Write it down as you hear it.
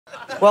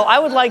Well, I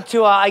would like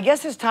to, I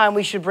guess it's time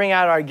we should bring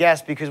out our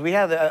guest because we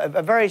have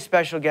a very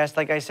special guest.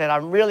 Like I said,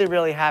 I'm really,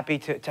 really happy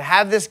to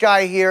have this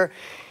guy here.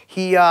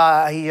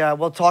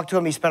 We'll talk to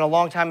him. He spent a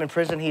long time in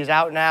prison. He's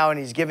out now and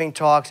he's giving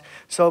talks.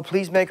 So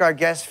please make our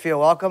guest feel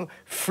welcome.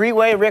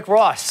 Freeway Rick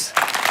Ross.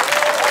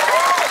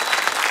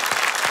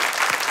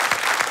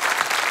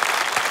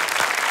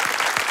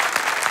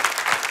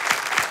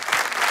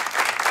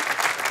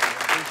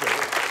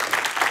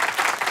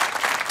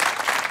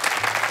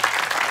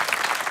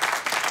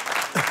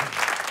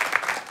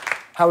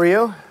 How are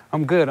you?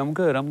 I'm good, I'm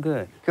good, I'm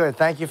good. Good,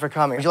 thank you for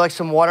coming. Would you like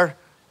some water?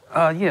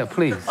 Yeah,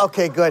 please.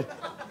 Okay, good.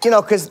 You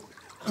know, because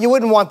you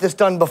wouldn't want this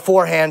done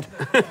beforehand.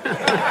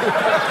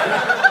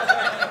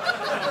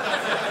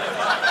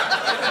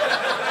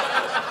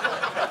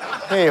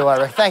 Here you are,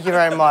 Rick. Thank you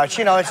very much.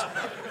 You know,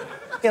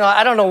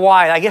 I don't know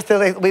why. I guess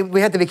we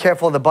have to be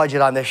careful of the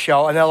budget on this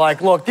show. And they're like,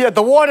 look, the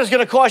water's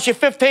going to cost you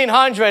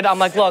 $1,500. I'm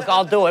like, look,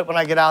 I'll do it when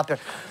I get out there.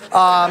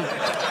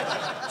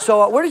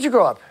 So where did you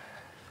grow up?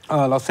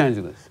 Los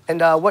Angeles.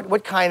 And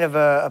what kind of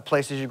a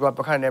place did you grow up?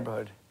 What kind of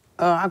neighborhood?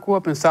 I grew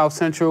up in South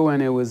Central,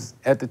 and it was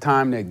at the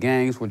time that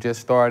gangs were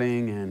just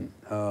starting, and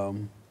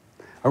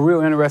a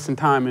real interesting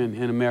time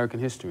in American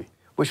history.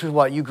 Which was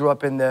what? You grew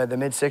up in the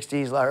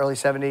mid-'60s, early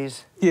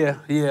 '70s? Yeah,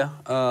 yeah.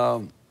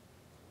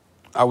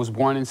 I was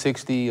born in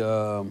 '60.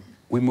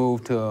 We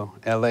moved to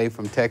LA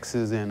from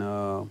Texas in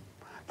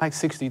like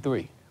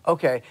 '63.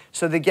 Okay,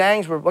 so the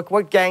gangs were,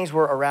 what gangs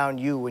were around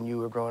you when you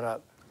were growing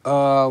up?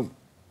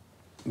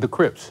 The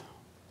Crips.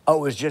 Oh,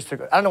 it was just, I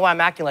don't know why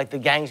I'm acting like the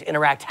gangs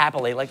interact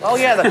happily. Like, oh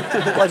yeah,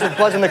 the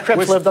Bloods and the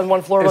Crips lived on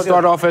one floor. It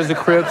started off as the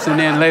Crips, and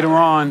then later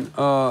on,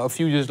 a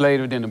few years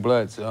later, then the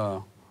Bloods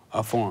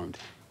formed.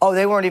 Oh,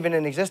 they weren't even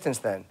in existence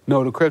then?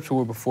 No, the Crips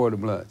were before the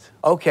Bloods.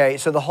 Okay,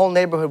 so the whole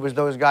neighborhood was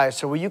those guys.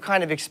 So were you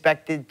kind of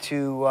expected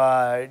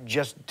to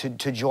just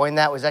to join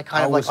that? Was that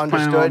kind of like understood? I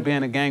was planning on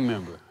being a gang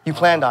member. You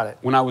planned on it?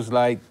 When I was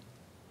like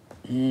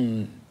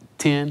 10,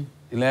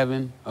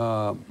 11,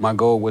 my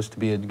goal was to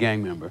be a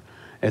gang member.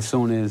 As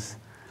soon as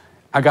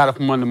I got it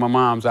from under my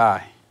mom's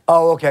eye.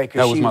 Oh, okay.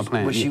 That was my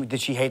plan.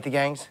 Did she hate the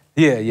gangs?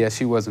 Yeah,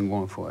 she wasn't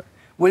going for it.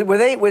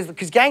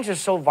 Because gangs are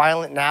so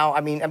violent now.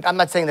 I mean, I'm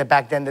not saying that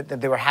back then that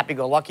they were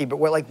happy-go-lucky, but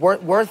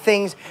were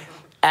things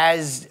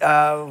as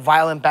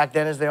violent back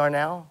then as they are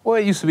now? Well,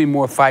 it used to be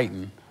more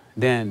fighting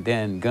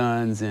than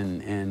guns,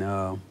 and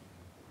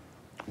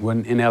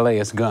when in LA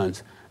it's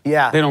guns.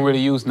 Yeah. They don't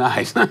really use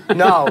knives.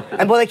 No,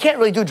 and well, they can't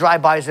really do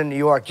drive-bys in New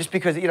York just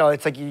because, you know,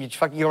 it's like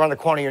you're around the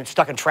corner, you're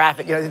stuck in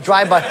traffic. You know,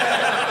 drive-bys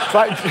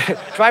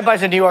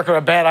in New York are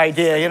a bad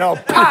idea, you know.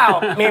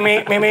 Pow!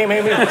 me.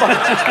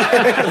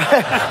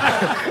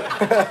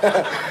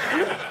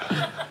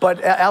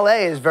 But LA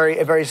is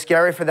very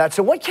scary for that.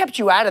 So what kept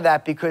you out of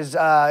that? Because,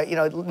 you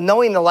know,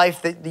 knowing the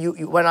life that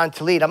you went on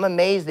to lead, I'm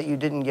amazed that you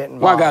didn't get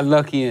involved. Well, I got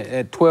lucky.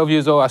 At 12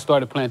 years old, I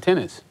started playing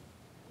tennis.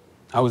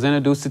 I was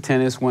introduced to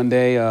tennis one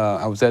day.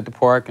 I was at the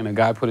park, and a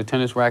guy put a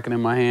tennis racket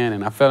in my hand,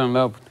 and I fell in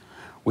love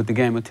with the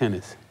game of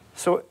tennis.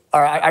 So, all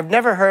right, I've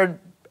never heard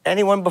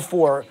anyone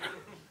before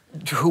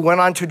who went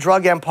on to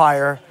drug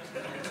empire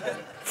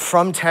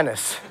from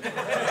tennis.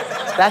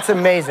 That's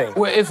amazing.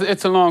 Well,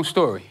 it's a long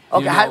story.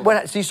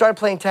 Okay, so you started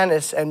playing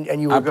tennis, and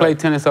you were good? I played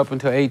tennis up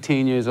until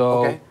 18 years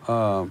old.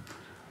 Okay.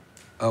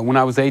 When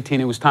I was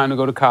 18, it was time to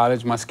go to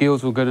college. My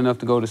skills were good enough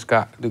to go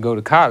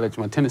to college.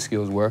 My tennis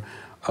skills were.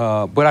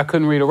 But I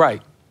couldn't read or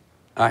write.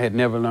 I had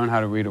never learned how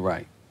to read or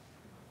write.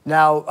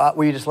 Now,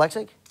 were you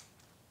dyslexic?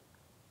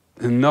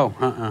 No,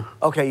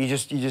 Okay, you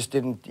just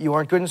didn't, you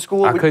weren't good in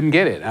school? I couldn't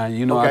get it. I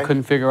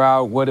couldn't figure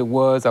out what it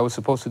was I was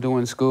supposed to do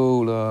in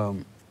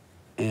school,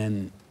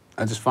 and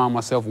I just found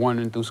myself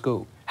wandering through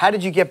school. How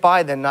did you get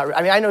by then?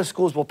 I mean, I know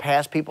schools will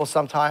pass people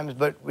sometimes,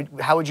 but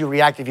how would you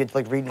react if you had to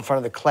like read in front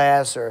of the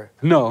class or?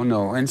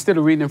 No. Instead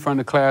of reading in front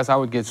of the class, I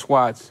would get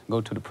swats,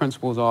 go to the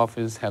principal's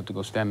office, have to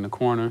go stand in the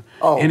corner.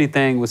 Oh.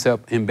 Anything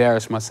except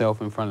embarrass myself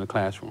in front of the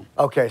classroom.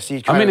 Okay, so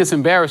you. I mean, it's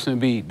embarrassing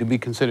to be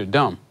considered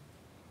dumb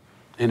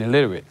and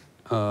illiterate.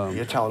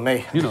 You're telling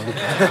me. You know.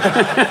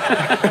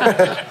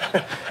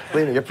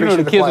 Believe me, you're preaching to the choir. You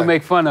know, the kids will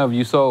make fun of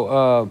you,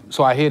 so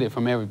I hid it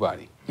from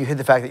everybody. You hid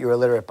the fact that you were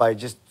illiterate by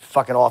just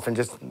fucking off and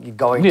just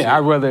going. Yeah, I'd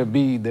rather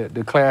be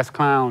the class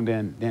clown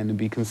than to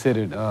be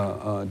considered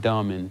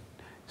dumb and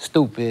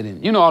stupid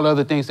and, you know, all the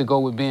other things that go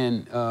with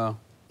being...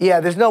 Yeah,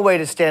 there's no way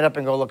to stand up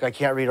and go, look, I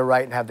can't read or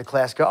write, and have the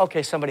class go,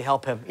 okay, somebody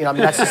help him. You know, I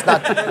mean, that's just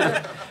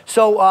not...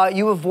 So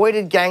you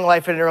avoided gang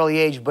life at an early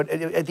age, but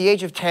at the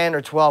age of 10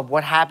 or 12,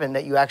 what happened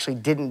that you actually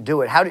didn't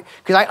do it?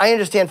 Because I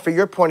understand from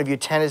your point of view,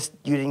 tennis,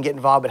 you didn't get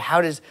involved, but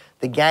how does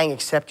the gang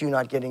accept you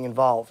not getting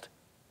involved?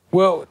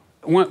 Well,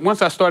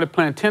 once I started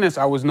playing tennis,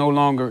 I was no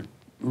longer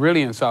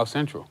really in South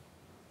Central.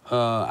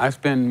 I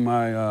spent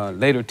my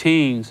later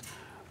teens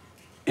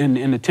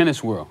in the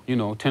tennis world, you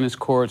know, tennis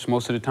courts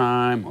most of the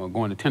time, or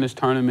going to tennis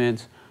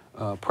tournaments,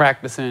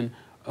 practicing.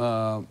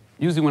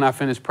 Usually when I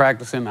finished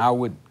practicing, I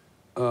would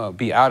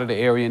be out of the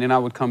area, and then I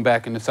would come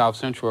back into South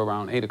Central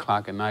around 8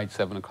 o'clock at night,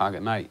 7 o'clock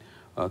at night,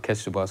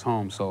 catch the bus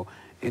home. So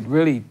it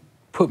really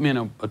put me in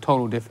a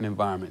total different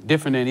environment,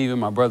 different than even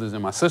my brothers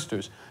and my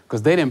sisters,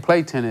 because they didn't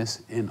play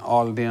tennis, and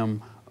all of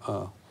them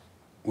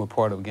were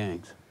part of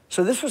gangs.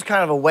 So this was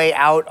kind of a way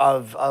out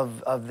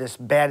of this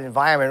bad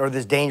environment or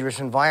this dangerous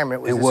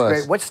environment. It was.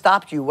 Great, what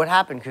stopped you? What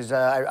happened? Because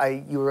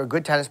you were a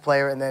good tennis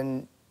player, and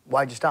then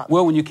why'd you stop?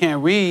 Well, when you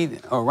can't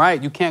read or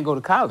write, you can't go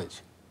to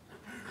college.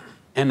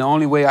 And the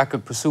only way I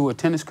could pursue a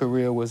tennis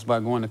career was by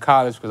going to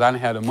college, because I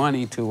didn't have the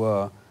money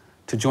to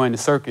join the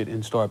circuit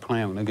and start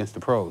playing against the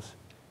pros.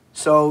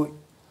 So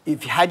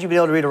had you been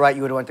able to read or write,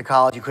 you would have went to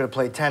college, you could have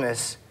played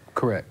tennis.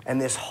 Correct. And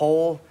this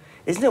whole,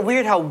 isn't it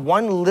weird how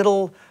one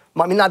little,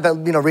 I mean, not that,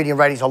 reading and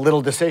writing is a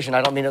little decision,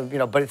 I don't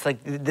mean, but it's like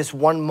this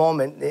one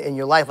moment in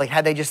your life, like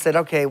had they just said,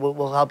 okay,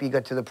 we'll help you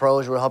get to the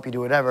pros, we'll help you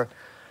do whatever,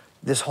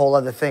 this whole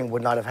other thing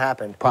would not have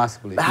happened.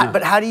 Possibly.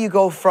 But how do you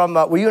go from,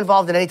 were you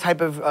involved in any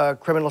type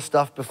of criminal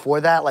stuff before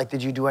that? Like,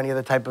 did you do any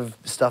other type of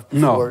stuff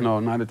before? No,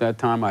 not at that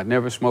time. I'd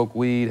never smoked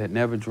weed, had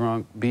never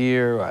drunk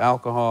beer or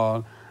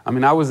alcohol. I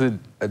mean, I was a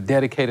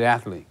dedicated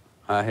athlete.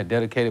 I had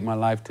dedicated my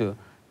life to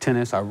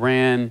tennis. I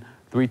ran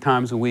 3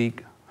 times a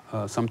week,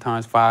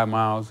 sometimes 5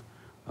 miles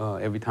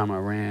every time I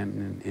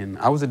ran, and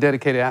I was a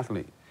dedicated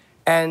athlete.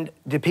 And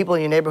did people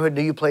in your neighborhood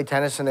know you played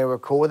tennis and they were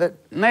cool with it?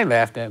 And they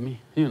laughed at me,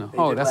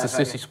 oh, that's a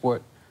sissy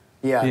sport.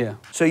 Yeah. Yeah.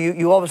 So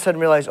you all of a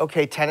sudden realized,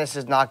 okay, tennis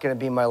is not going to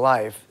be my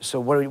life. So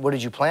what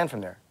did you plan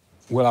from there?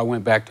 Well, I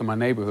went back to my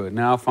neighborhood.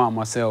 Now I found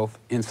myself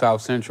in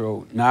South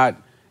Central, not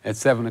at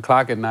 7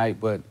 o'clock at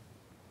night, but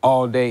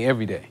all day,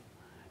 every day.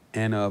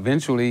 And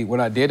eventually,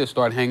 what I did is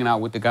start hanging out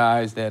with the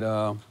guys that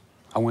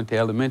I went to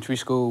elementary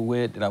school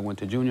with, that I went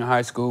to junior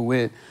high school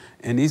with,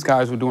 and these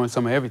guys were doing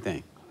some of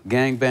everything.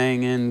 Gang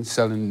banging,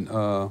 selling,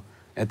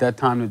 at that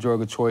time the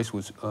drug of choice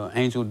was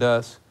angel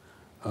dust,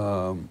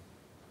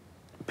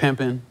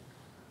 pimping.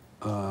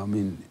 I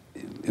mean,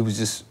 it was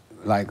just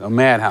like a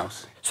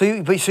madhouse. So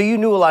you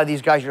knew a lot of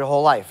these guys your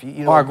whole life?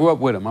 Oh, I grew up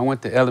with them. I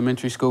went to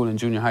elementary school and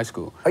junior high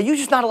school. Are you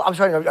just not, I'm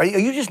sorry, are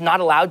you just not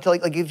allowed to,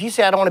 like if you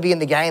say I don't want to be in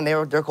the gang,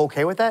 they're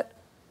okay with that?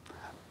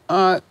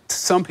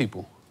 Some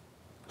people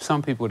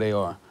they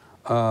are.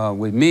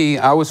 With me,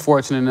 I was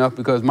fortunate enough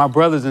because my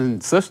brothers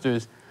and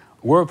sisters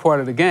were part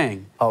of the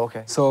gang. Oh,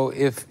 okay. So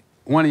if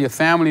one of your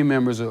family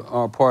members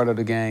are part of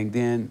the gang,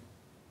 then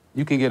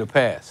you can get a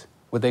pass,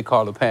 what they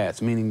call a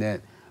pass, meaning that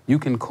you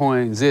can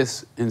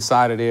coexist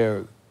inside of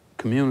their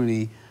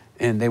community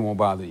and they won't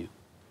bother you.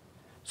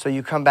 So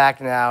you come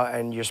back now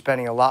and you're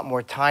spending a lot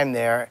more time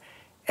there,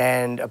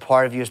 and a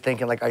part of you is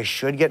thinking, like, I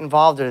should get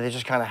involved, or did it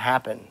just kind of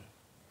happen?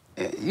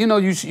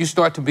 You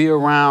start to be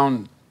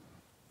around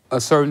a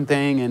certain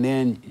thing, and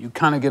then you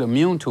kind of get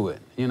immune to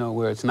it,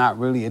 where it's not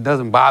really, it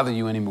doesn't bother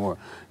you anymore.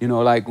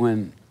 Like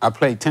when I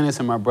played tennis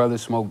and my brother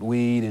smoked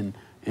weed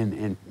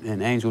and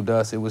angel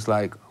dust, it was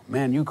like,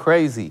 man, you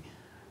crazy.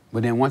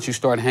 But then once you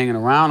start hanging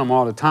around them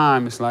all the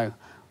time, it's like,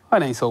 oh,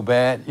 it ain't so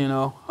bad,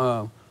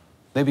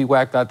 They be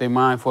whacked out their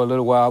mind for a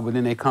little while, but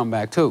then they come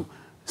back too.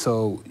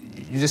 So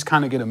you just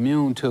kind of get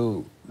immune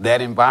to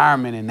that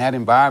environment, and that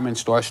environment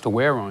starts to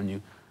wear on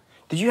you.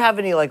 Did you have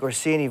any, or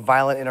see any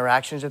violent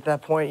interactions at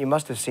that point? You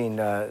must have seen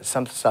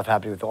some stuff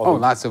happening with all Oh,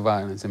 lots of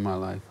violence in my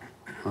life.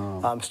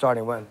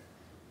 Starting when?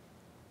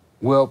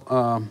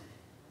 Well,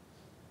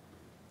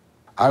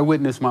 I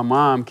witnessed my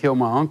mom kill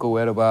my uncle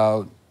at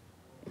about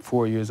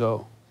 4 years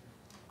old.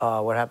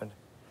 What happened?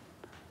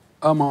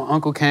 My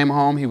uncle came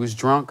home, he was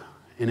drunk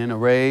and in a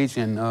rage,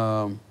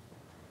 and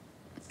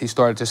he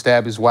started to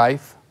stab his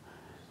wife,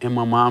 and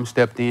my mom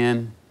stepped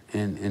in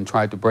and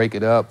tried to break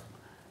it up,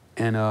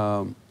 and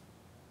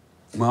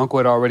my uncle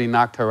had already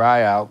knocked her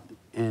eye out,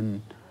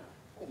 and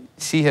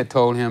she had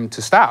told him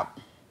to stop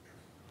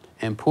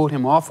and pulled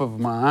him off of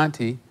my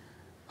auntie,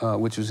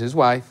 which was his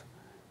wife,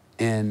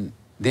 and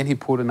then he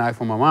pulled a knife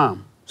on my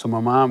mom. So my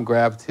mom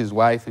grabbed his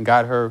wife and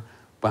got her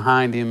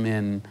behind him,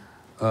 and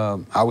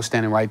I was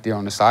standing right there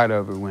on the side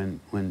of her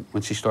when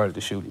she started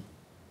to shoot him.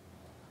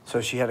 So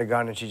she had a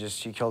gun and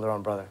she killed her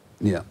own brother?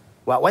 Yeah.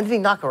 Wow, when did he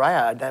knock her eye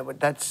out?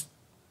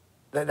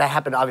 That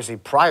happened obviously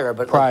prior,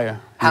 but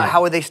prior.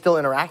 How were they still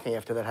interacting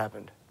after that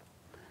happened?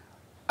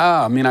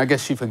 I mean, I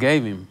guess she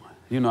forgave him.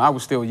 I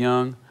was still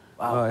young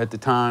at the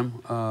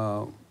time.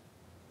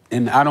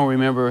 And I don't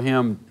remember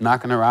him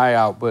knocking her eye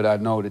out, but I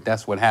know that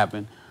that's what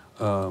happened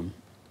by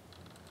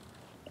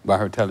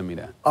her telling me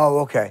that. Oh,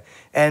 okay.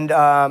 And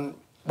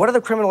what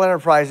other criminal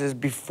enterprises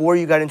before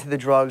you got into the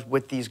drugs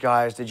with these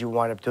guys did you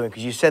wind up doing?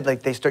 Because you said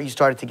you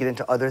started to get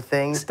into other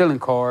things. Stealing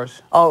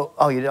cars.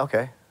 Oh, you did?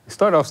 Okay. It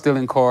started off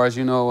stealing cars.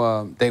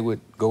 They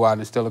would go out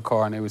and steal a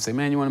car, and they would say,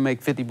 man, you want to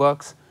make 50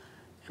 bucks?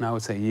 And I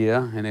would say,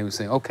 yeah. And they would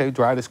say, okay,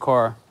 drive this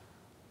car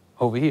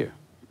over here.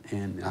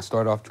 And I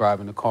started off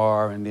driving the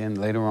car, and then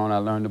later on I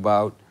learned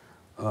about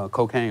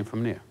cocaine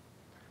from there.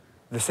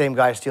 The same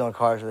guys stealing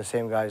cars are the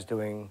same guys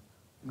doing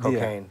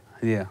cocaine?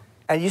 Yeah.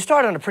 And you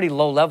started on a pretty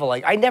low level.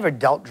 Like, I never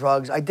dealt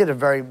drugs. I did a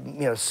very,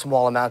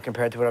 small amount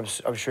compared to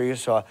what I'm sure you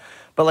saw.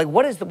 But like,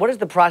 what is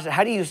the process?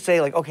 How do you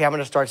say, like, okay, I'm going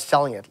to start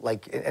selling it,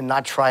 and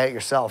not try it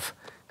yourself?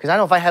 Because I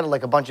know if I had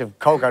like a bunch of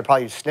coke, I'd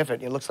probably sniff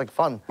it. It looks like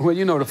fun. Well,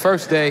 the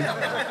first day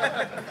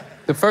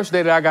The first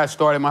day that I got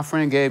started, my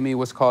friend gave me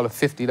what's called a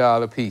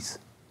 $50 piece.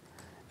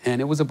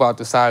 And it was about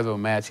the size of a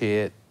match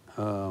head.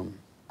 I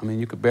mean,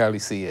 you could barely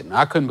see it. And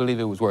I couldn't believe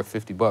it was worth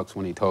 50 bucks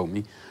when he told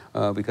me,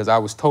 because I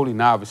was totally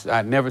novice.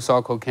 I never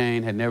saw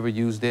cocaine, had never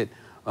used it.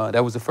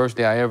 That was the first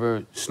day I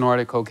ever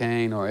snorted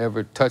cocaine or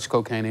ever touched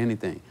cocaine or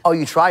anything. Oh,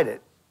 you tried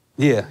it?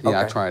 Yeah, Okay.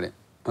 I tried it.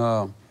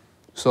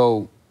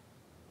 So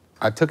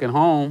I took it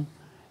home,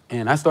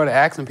 and I started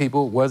asking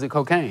people, was it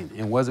cocaine?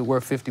 And was it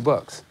worth 50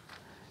 bucks?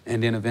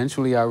 And then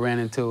eventually I ran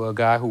into a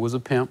guy who was a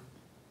pimp.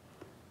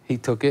 He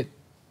took it,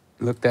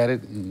 looked at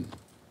it, and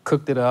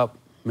cooked it up,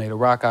 made a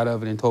rock out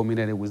of it, and told me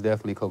that it was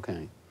definitely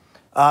cocaine.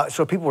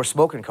 So people were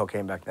smoking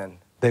cocaine back then?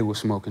 They were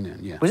smoking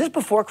it, yeah. Was this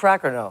before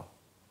crack or no?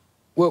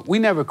 Well, we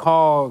never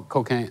called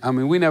cocaine, I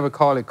mean, we never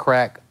called it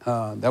crack.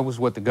 That was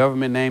what the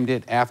government named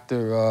it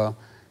after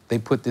they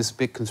put this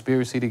big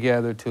conspiracy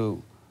together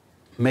to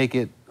make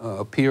it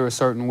appear a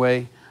certain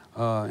way.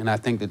 And I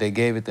think that they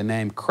gave it the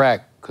name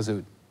crack because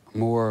it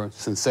more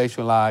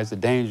sensationalized the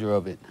danger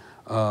of it.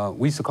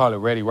 We used to call it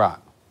Ready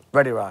Rock.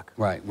 Ready Rock.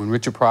 Right. When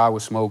Richard Pryor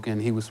was smoking,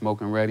 he was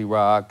smoking Ready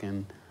Rock,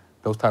 and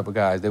those type of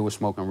guys, they were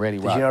smoking Ready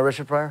Rock. Did you know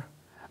Richard Pryor?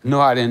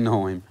 No, I didn't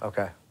know him.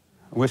 Okay.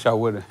 I wish I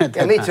would have.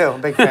 Yeah, me too. I'm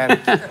a big fan.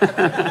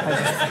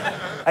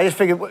 I just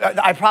figured,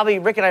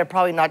 Rick and I have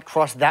probably not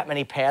crossed that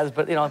many paths,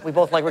 but, you know, we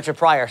both like Richard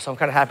Pryor, so I'm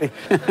kind of happy.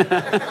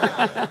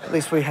 At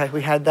least we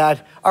had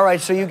that. All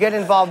right, so you get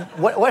involved.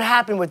 What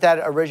happened with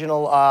that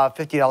original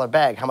 $50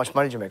 bag? How much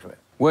money did you make from it?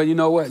 Well, you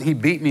know what? He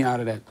beat me out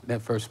of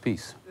that first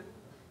piece.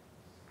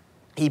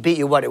 He beat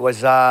you what? It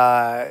was...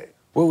 Well,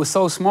 it was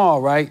so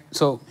small, right?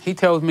 So he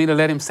tells me to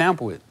let him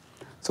sample it.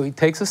 So he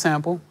takes a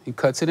sample, he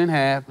cuts it in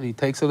half, and he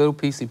takes a little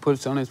piece, he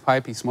puts it on his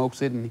pipe, he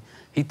smokes it, and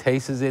he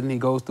tastes it, and he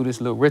goes through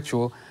this little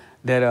ritual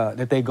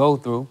that they go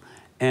through.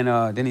 And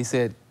then he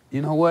said,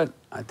 you know what?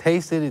 I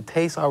tasted it, it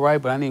tastes all right,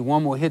 but I need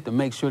one more hit to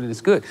make sure that it's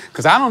good.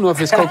 Because I don't know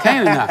if it's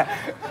cocaine or not.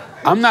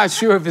 I'm not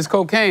sure if it's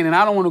cocaine, and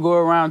I don't want to go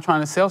around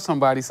trying to sell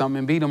somebody something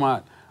and beat them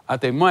out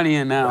their money.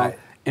 And now Right.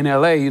 in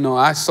L.A., you know,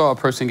 I saw a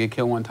person get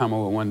killed one time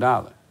over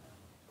 $1.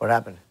 What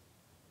happened?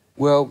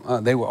 Well,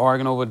 they were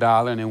arguing over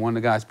 $1, and then one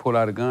of the guys pulled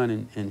out a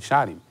gun and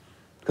shot him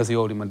because he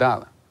owed him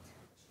 $1.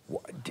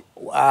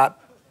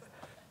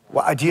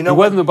 Do you know? It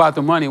wasn't about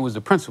the money; it was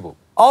the principle.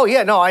 Oh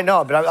yeah, no, I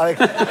know, but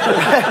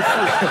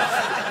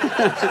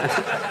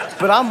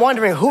but I'm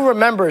wondering who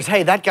remembers.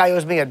 Hey, that guy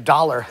owes me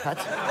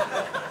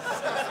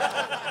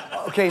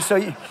 $1. Okay,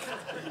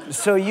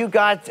 so you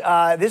got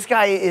this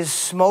guy is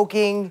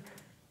smoking.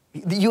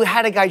 You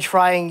had a guy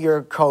trying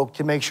your coke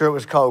to make sure it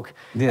was coke,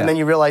 Yeah. and then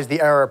you realized the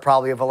error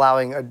probably of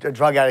allowing a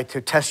drug addict to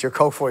test your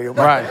coke for you.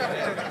 Right.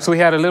 So he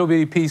had a little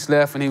bitty piece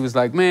left, and he was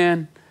like,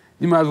 "Man,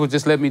 you might as well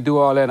just let me do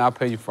all that, and I'll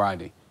pay you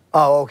Friday."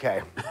 Oh,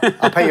 okay.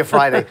 I'll pay you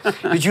Friday.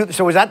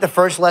 So was that the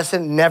first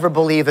lesson? Never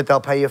believe that they'll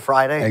pay you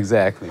Friday?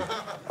 Exactly.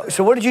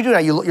 So what did you do now?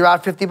 You're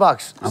out 50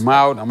 bucks. I'm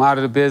out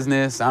of the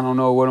business. I don't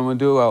know what I'm gonna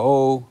do. I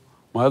owe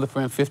my other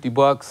friend 50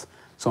 bucks.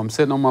 So I'm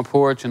sitting on my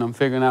porch and I'm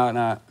figuring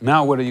out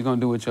now what are you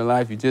gonna do with your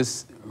life? You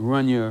just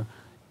run your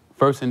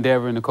first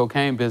endeavor in the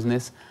cocaine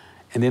business,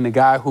 and then the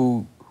guy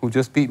who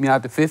just beat me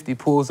out to 50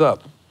 pulls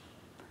up.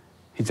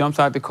 He jumps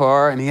out the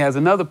car and he has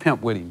another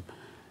pimp with him.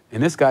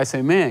 And this guy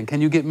said, "Man, can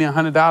you get me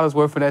 $100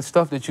 worth of that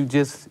stuff that you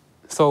just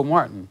sold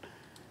Martin?"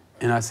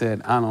 And I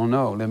said, "I don't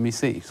know, let me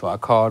see." So I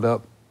called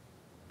up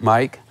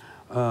Mike,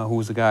 who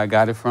was the guy I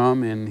got it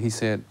from, and he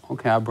said,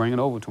 "Okay, I'll bring it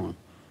over to him."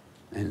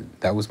 And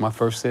that was my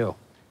first sale.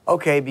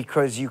 Okay,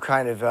 because you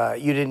kind of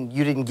you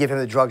didn't give him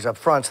the drugs up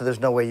front, so there's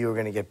no way you were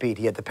going to get beat.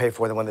 He had to pay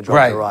for them when the drugs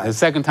Right. arrived. The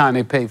second time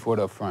they paid for it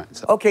up front.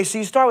 So. Okay, so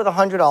you start with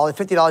 $100,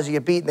 $50 you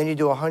get beat, and then you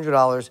do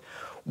 $100.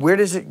 Where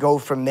does it go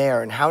from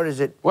there, and how does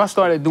it? Well, I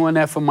started doing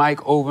that for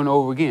Mike over and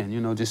over again.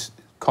 You know, just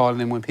calling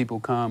him when people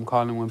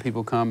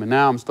come, and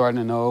now I'm starting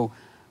to know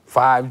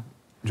 5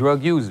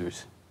 drug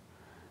users.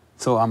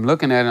 So I'm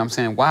looking at it, I'm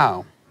saying,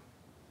 wow.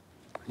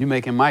 You're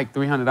making Mike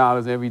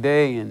 $300 every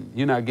day, and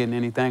you're not getting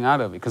anything out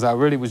of it. Because I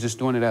really was just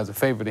doing it as a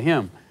favor to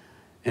him.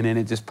 And then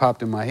it just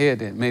popped in my head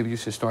that maybe you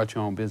should start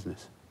your own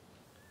business.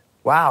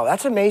 Wow,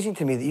 that's amazing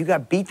to me that you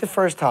got beat the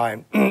first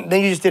time,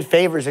 then you just did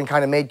favors and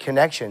kind of made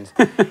connections.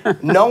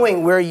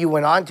 Knowing where you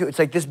went on to, it's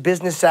like this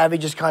business savvy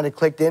just kind of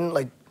clicked in,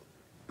 like.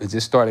 It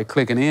just started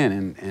clicking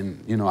in,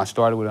 and you know, I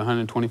started with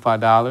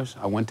 $125.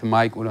 I went to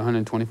Mike with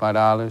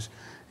 $125,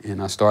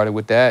 and I started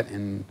with that,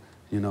 and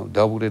you know,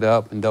 doubled it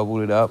up, and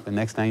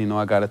next thing you know,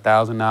 I got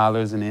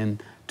 $1,000, and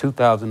then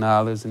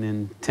 $2,000, and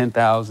then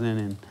 $10,000,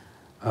 and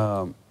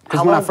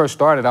because when I first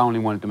started, I only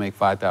wanted to make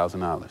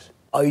 $5,000.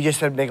 Oh, you just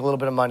said make a little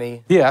bit of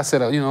money. Yeah, I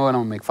said, you know what, I'm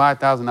gonna make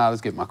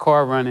 $5,000, get my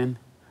car running,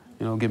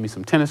 you know, give me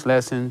some tennis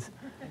lessons,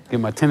 get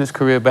my tennis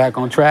career back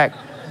on track,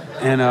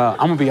 and I'm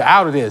gonna be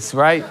out of this,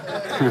 right?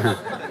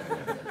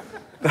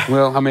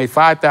 Well, I made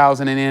 $5,000,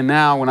 and then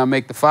now when I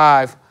make the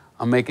 5,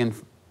 I'm making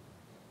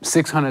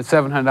 $600,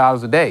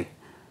 $700 a day.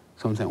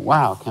 So I'm saying,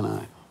 wow,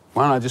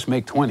 why don't I just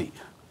make 20?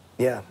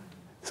 Yeah.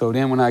 So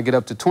then when I get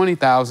up to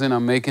 20,000,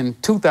 I'm making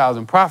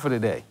 2,000 profit a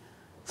day.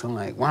 So I'm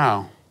like,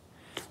 wow,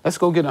 let's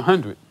go get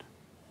 100.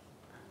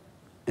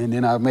 and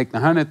then I make the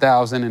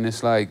 100,000, and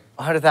it's like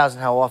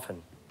 100,000 how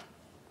often?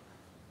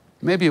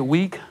 maybe a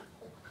week.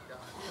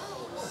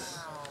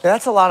 Yeah,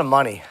 that's a lot of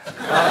money.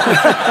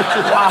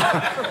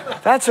 Wow.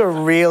 That's a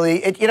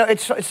really,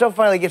 it's so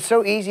funny, like, it's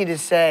so easy to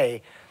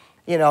say,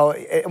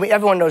 I mean,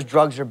 everyone knows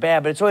drugs are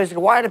bad, but it's always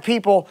like, why do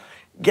people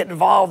get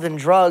involved in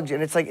drugs?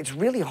 And it's like, it's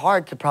really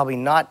hard to probably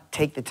not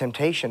take the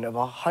temptation of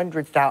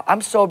 100,000.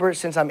 I'm sober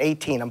since I'm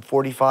 18, I'm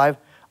 45.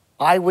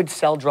 I would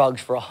sell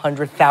drugs for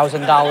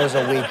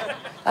 $100,000 a week.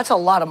 That's a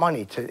lot of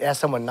money to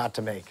ask someone not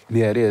to make.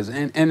 Yeah, it is.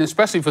 And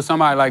especially for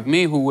somebody like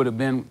me who I would have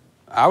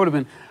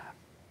been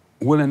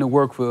willing to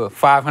work for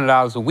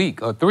 $500 a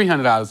week or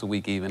 $300 a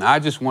week even. I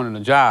just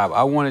wanted a job.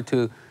 I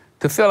wanted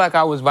to feel like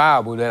I was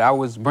viable, that I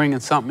was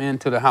bringing something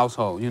into the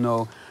household.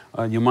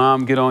 Your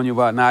mom get on you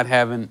about not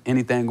having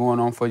anything going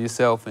on for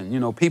yourself,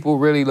 and people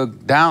really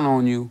look down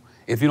on you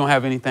if you don't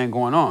have anything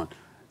going on.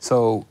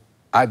 So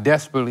I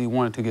desperately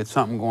wanted to get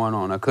something going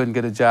on. I couldn't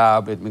get a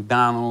job at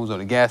McDonald's or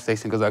the gas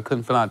station because I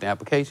couldn't fill out the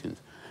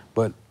applications.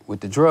 But with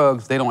the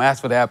drugs, they don't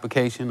ask for the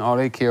application. All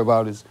they care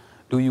about is,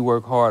 do you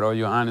work hard? Are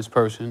you an honest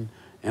person?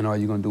 And are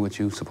you going to do what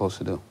you're supposed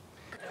to do?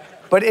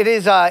 But it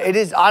is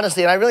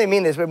honestly, and I really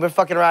mean this, we're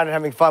fucking around and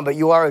having fun, but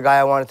you are a guy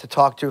I wanted to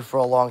talk to for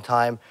a long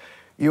time.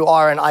 You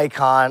are an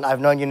icon.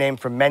 I've known your name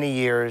for many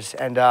years.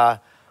 And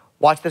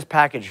watch this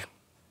package.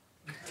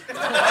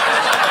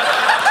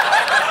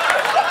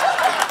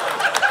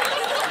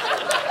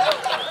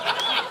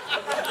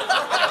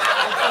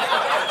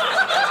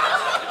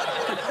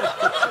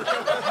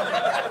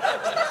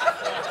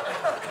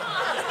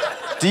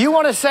 Do you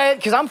want to say it?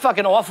 Because I'm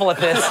fucking awful at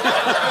this.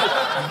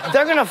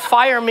 They're going to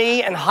fire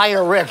me and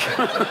hire Rick.